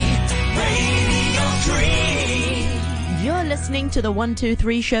listening to the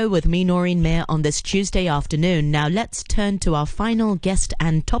 123 show with me, Noreen Mayer, on this Tuesday afternoon. Now let's turn to our final guest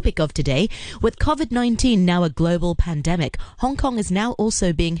and topic of today. With COVID-19 now a global pandemic, Hong Kong is now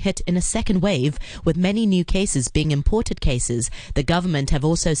also being hit in a second wave, with many new cases being imported cases. The government have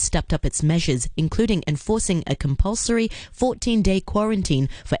also stepped up its measures, including enforcing a compulsory 14-day quarantine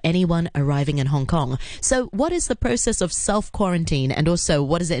for anyone arriving in Hong Kong. So what is the process of self-quarantine, and also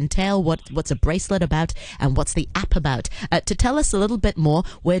what does it entail? What's a bracelet about, and what's the app about? To tell us a little bit more,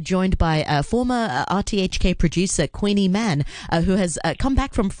 we're joined by former RTHK producer Queenie Man, who has come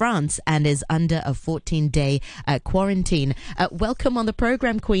back from France and is under a 14-day quarantine. Welcome on the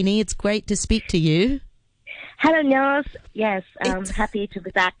program, Queenie. It's great to speak to you. Hello, Nels. Yes, I'm happy to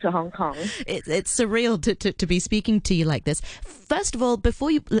be back to Hong Kong. It's surreal to be speaking to you like this. First of all, before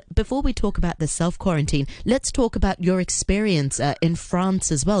we talk about the self-quarantine, let's talk about your experience in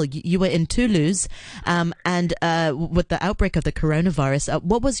France as well. You were in Toulouse, and with the outbreak of the coronavirus,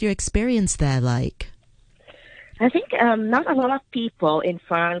 what was your experience there like? I think not a lot of people in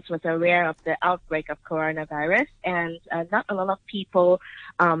France was aware of the outbreak of coronavirus, and not a lot of people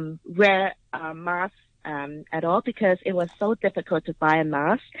wear masks at all, because it was so difficult to buy a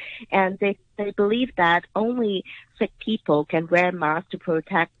mask, and they believe that only sick people can wear masks to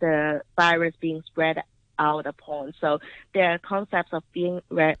protect the virus being spread out upon. So their concepts of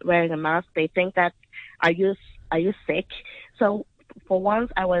wearing a mask, they think that are you sick? So for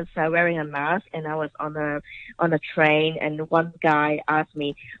once, I was wearing a mask, and I was on a train, and one guy asked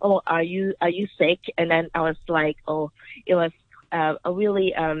me, "Oh, are you sick?" And then I was like, "Oh," it was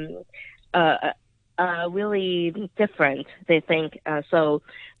really different, they think. So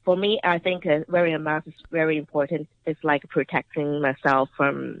for me, I think wearing a mask is very important. It's like protecting myself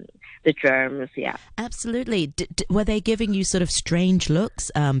from the germs, yeah. Absolutely. Were they giving you sort of strange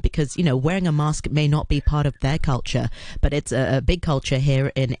looks? Because, wearing a mask may not be part of their culture, but it's a big culture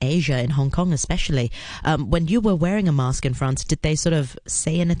here in Asia, in Hong Kong especially. When you were wearing a mask in France, did they sort of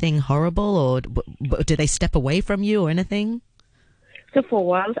say anything horrible, or did they step away from you or anything? So for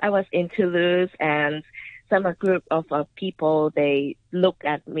once, I was in Toulouse, and a group of people, they looked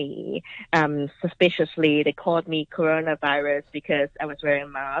at me suspiciously. They called me coronavirus because I was wearing a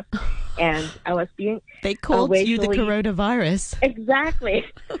mask, and I was being... They called you the coronavirus? Exactly.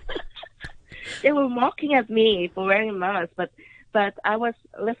 They were mocking at me for wearing a mask, but I was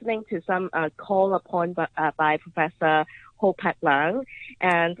listening to some call upon by Professor Ho Pat Lang,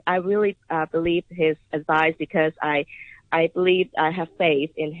 and I really believed his advice, because I believe I have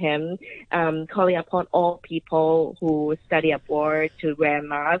faith in him, calling upon all people who study abroad to wear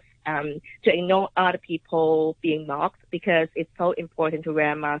masks, to ignore other people being mocked, because it's so important to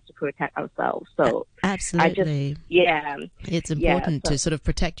wear a mask to protect ourselves. So absolutely, it's important to sort of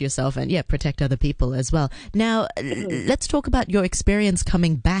protect yourself and protect other people as well. Now, let's talk about your experience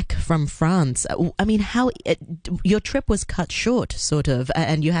coming back from France. I mean, how your trip was cut short, sort of,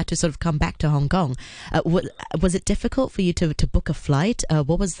 and you had to sort of come back to Hong Kong. Was it difficult for you to book a flight?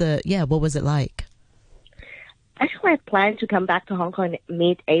 What was it like? Actually, I planned to come back to Hong Kong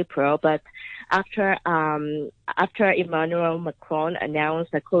mid-April, but after Emmanuel Macron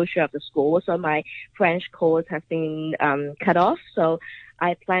announced the closure of the school, so my French course has been cut off. So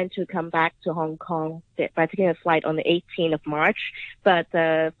I plan to come back to Hong Kong by taking a flight on the 18th of March, but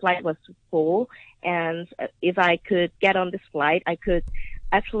the flight was full, and if I could get on this flight, I could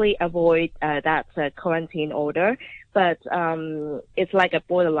actually avoid that quarantine order, but it's like a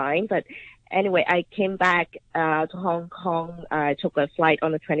borderline. But anyway, I came back to Hong Kong. I took a flight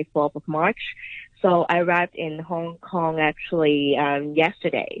on the 24th of March. So I arrived in Hong Kong actually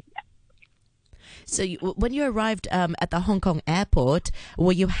yesterday. So when you arrived at the Hong Kong airport,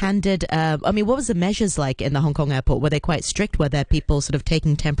 were you handed, what was the measures like in the Hong Kong airport? Were they quite strict? Were there people sort of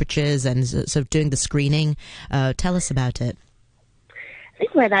taking temperatures and sort of doing the screening? Tell us about it. I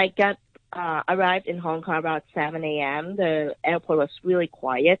think when I arrived in Hong Kong around 7 a.m., the airport was really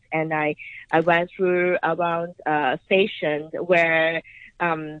quiet, and I went through around a station where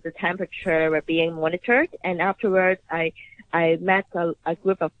the temperature were being monitored, and afterwards I met a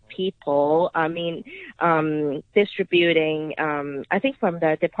group of people, distributing, I think from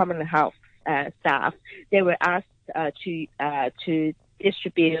the Department of Health staff. They were asked to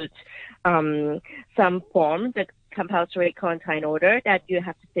distribute some form, the compulsory quarantine order that you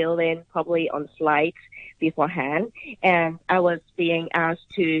have to fill in probably on flight beforehand. And I was being asked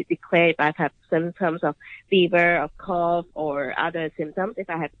to declare if I have symptoms of fever, of cough, or other symptoms. If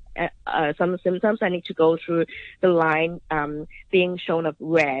I have some symptoms, I need to go through the line being shown of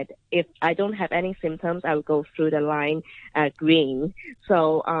red. If I don't have any symptoms, I will go through the line green.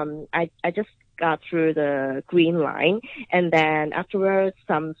 So I just got through the green line, and then afterwards,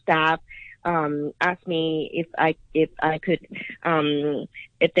 some staff asked me if I could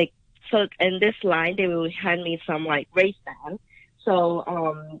if they so in this line they will hand me some like wristband. So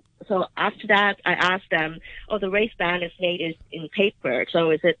after that, I asked them, "Oh, the wristband is made in paper. So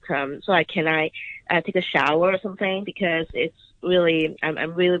is it? Can I take a shower or something? Because it's really,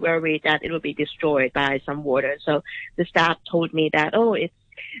 I'm really worried that it will be destroyed by some water." So the staff told me that, "Oh,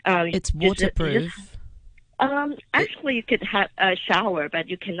 It's waterproof. Actually, you could have a shower, but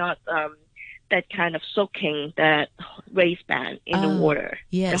you cannot that kind of soaking that wristband in the water.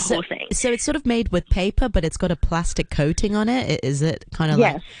 Yeah, the whole thing. So it's sort of made with paper, but it's got a plastic coating on it. Is it kind of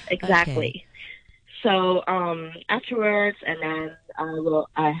Yes, like? exactly. Okay. So afterwards, and then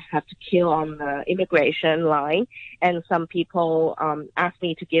I have to queue on the immigration line, and some people ask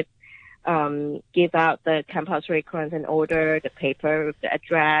me to give out the compulsory quarantine order, the paper with the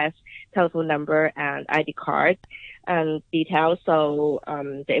address, telephone number, and ID card and details. So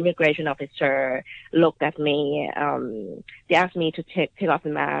the immigration officer looked at me. They asked me to take off the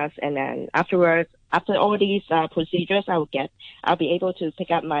mask, and then afterwards, after all these procedures, I'll be able to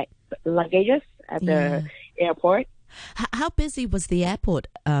pick up my luggages at the airport. How busy was the airport,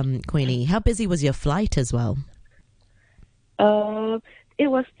 Queenie? How busy was your flight as well? It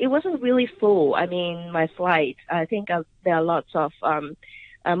wasn't really full. I mean, my flight. I think there are lots of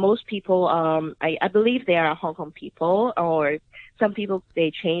most people. I believe they are Hong Kong people, or some people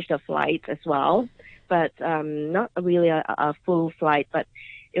they change the flight as well, but not really a full flight. But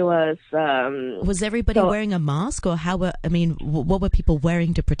it was. Was everybody wearing a mask, or what were people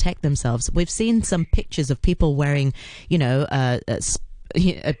wearing to protect themselves? We've seen some pictures of people wearing,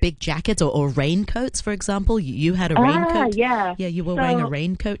 big jackets or raincoats, for example. You had a raincoat. Yeah. Yeah, you were wearing a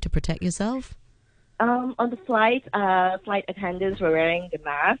raincoat to protect yourself. On the flight attendants were wearing the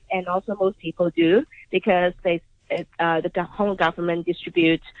mask, and also most people do because the Hong Kong government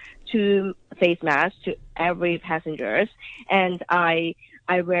distributes 2 face masks to every passengers, and I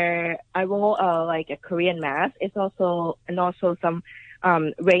wore like a Korean mask. It's also some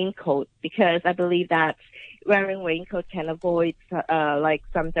raincoat, because I believe that wearing raincoat can avoid like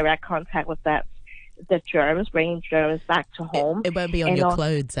some direct contact with the germs, bringing germs back to home. It won't be on your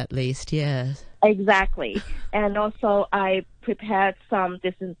clothes, at least. Yeah. Exactly. And also I prepared some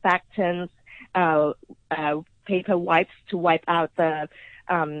disinfectants, paper wipes to wipe out the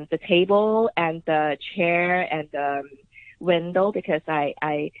table and the chair and the window, because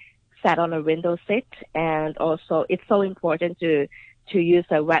I sat on a window seat, and also it's so important to use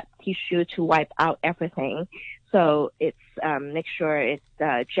a wet tissue to wipe out everything. So it's make sure it's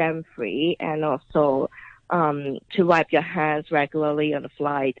germ free, and also to wipe your hands regularly on the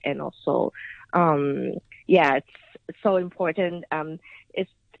flight, and also it's so important.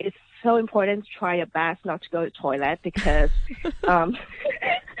 It's so important to try your best not to go to the toilet, because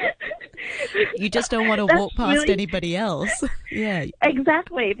you just don't want to walk past anybody else. Yeah,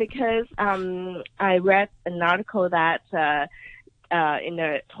 exactly. Because I read an article that in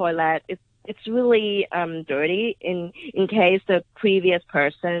the toilet it's really dirty in case the previous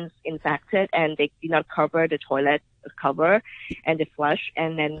person's infected and they do not cover the toilet cover and they flush,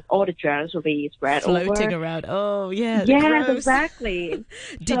 and then all the germs will be spread floating around. Oh yeah, yes, gross. Exactly.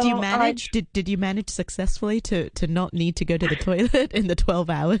 Did you manage? Did you manage successfully to not need to go to the toilet in the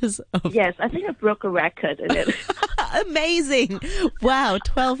 12 hours? Yes, I think I broke a record in it. Amazing! Wow,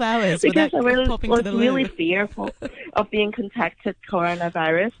 12 hours because without popping to the loo. I was really fearful of being contacted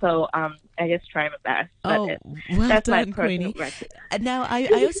coronavirus, so I just try my best. Well that's done, my Queenie. record. Now, I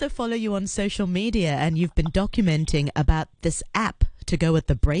also follow you on social media, and you've been documenting about this app to go with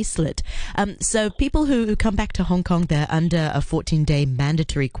the bracelet. So people who come back to Hong Kong, they're under a 14-day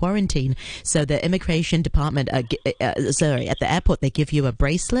mandatory quarantine. So the immigration department, at the airport, they give you a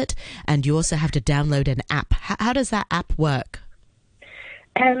bracelet, and you also have to download an app. How does that app work?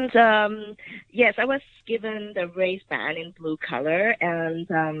 And yes, I was given the wristband in blue color,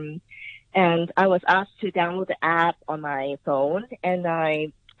 and I was asked to download the app on my phone, and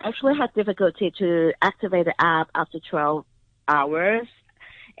I actually had difficulty to activate the app after 12 hours,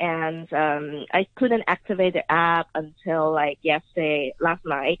 and I couldn't activate the app until like last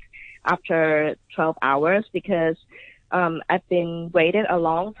night after 12 hours, because I've been waiting a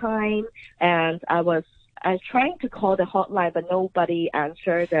long time, and I was trying to call the hotline, but nobody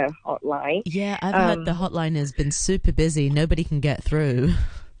answered the hotline. Yeah, I've heard the hotline has been super busy. Nobody can get through.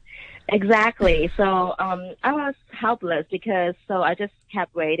 Exactly. So I was helpless, because I just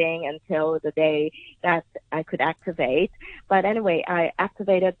kept waiting until the day that I could activate. But anyway, I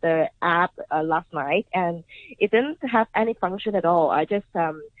activated the app last night, and it didn't have any function at all. I just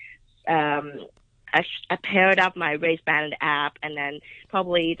I paired up my wristband app, and then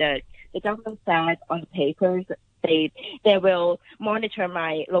probably the government said on the papers they will monitor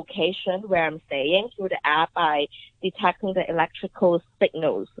my location where I'm staying through the app by detecting the electrical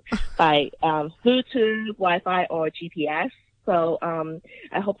signals by Bluetooth, Wi-Fi, or GPS. So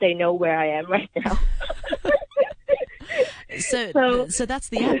I hope they know where I am right now. So that's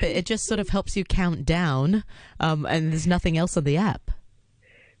the app. It just sort of helps you count down, and there's nothing else on the app.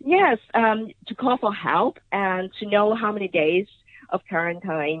 Yes, to call for help and to know how many days of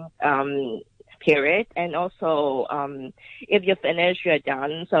quarantine period, and also if you finish, you're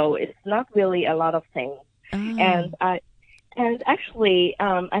done. So it's not really a lot of things. Oh. And actually,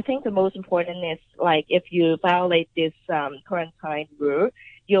 I think the most important is, like, if you violate this quarantine rule,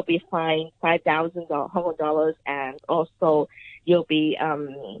 you'll be fined $5,000 Hong Kong dollars, and also you'll be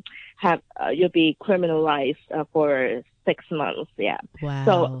criminalized for 6 months. Yeah. Wow.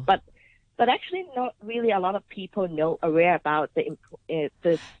 So, but actually, not really a lot of people aware about the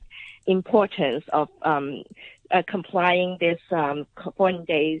importance of complying this 14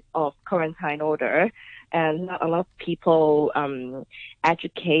 days of quarantine order, and not a lot of people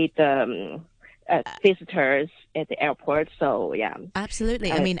educate the visitors at the airport. So yeah, absolutely.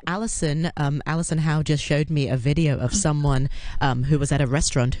 I mean, Alison Howe just showed me a video of someone who was at a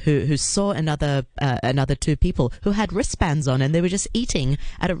restaurant who saw another two people who had wristbands on, and they were just eating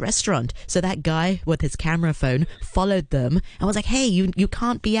at a restaurant. So that guy with his camera phone followed them and was like, "Hey, you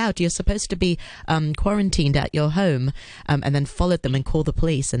can't be out. You're supposed to be quarantined at your home," and then followed them and called the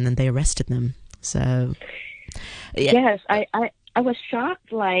police, and then they arrested them. So yeah. Yes, I was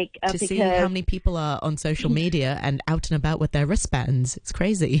shocked, like, to see how many people are on social media and out and about with their wristbands. It's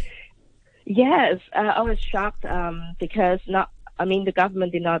crazy. Yes, I was shocked because the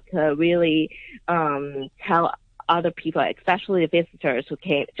government did not really tell other people, especially the visitors who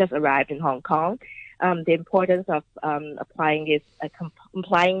just arrived in Hong Kong, the importance of applying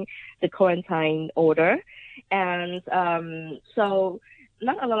the quarantine order, and so.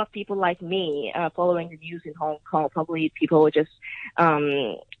 Not a lot of people like me following the news in Hong Kong. Probably people just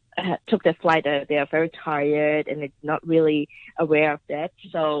took their flight. They are very tired and they're not really aware of that.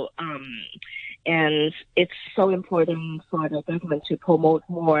 So, and it's so important for the government to promote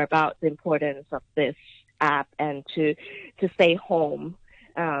more about the importance of this app and to stay home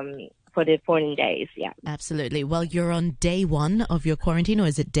for the 14 days. Yeah, absolutely. Well, you're on day 1 of your quarantine, or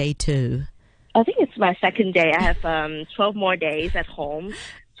is it day 2? I think it's my second day. I have 12 more days at home,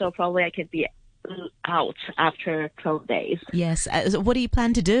 so probably I could be out after 12 days. Yes. What do you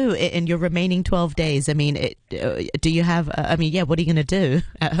plan to do in your remaining 12 days? I mean, do you have, what are you going to do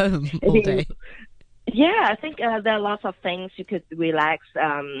at home all day? Yeah, I think there are lots of things you could relax.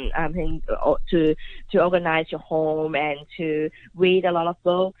 I think to organize your home and to read a lot of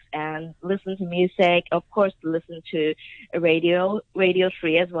books and listen to music. Of course, listen to Radio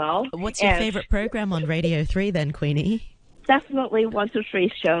 3 as well. What's your favorite program on Radio 3 then, Queenie? Definitely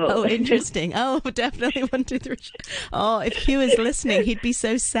 123 show. Oh, interesting. Oh, definitely 123 show. Oh, if Hugh is listening, he'd be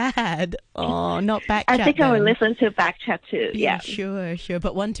so sad. Oh, not Backchat. I think I will listen to Backchat too. Yeah. Sure.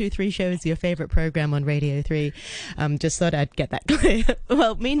 But 123 show is your favorite program on Radio 3. Just thought I'd get that clear.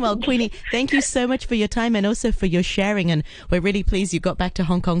 Well, meanwhile, Queenie, thank you so much for your time and also for your sharing. And we're really pleased you got back to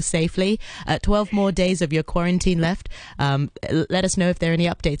Hong Kong safely. 12 more days of your quarantine left. Let us know if there are any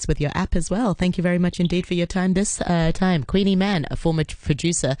updates with your app as well. Thank you very much indeed for your time this time. Queenie Man, a former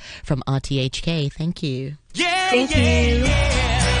producer from RTHK. Thank you. Thank you.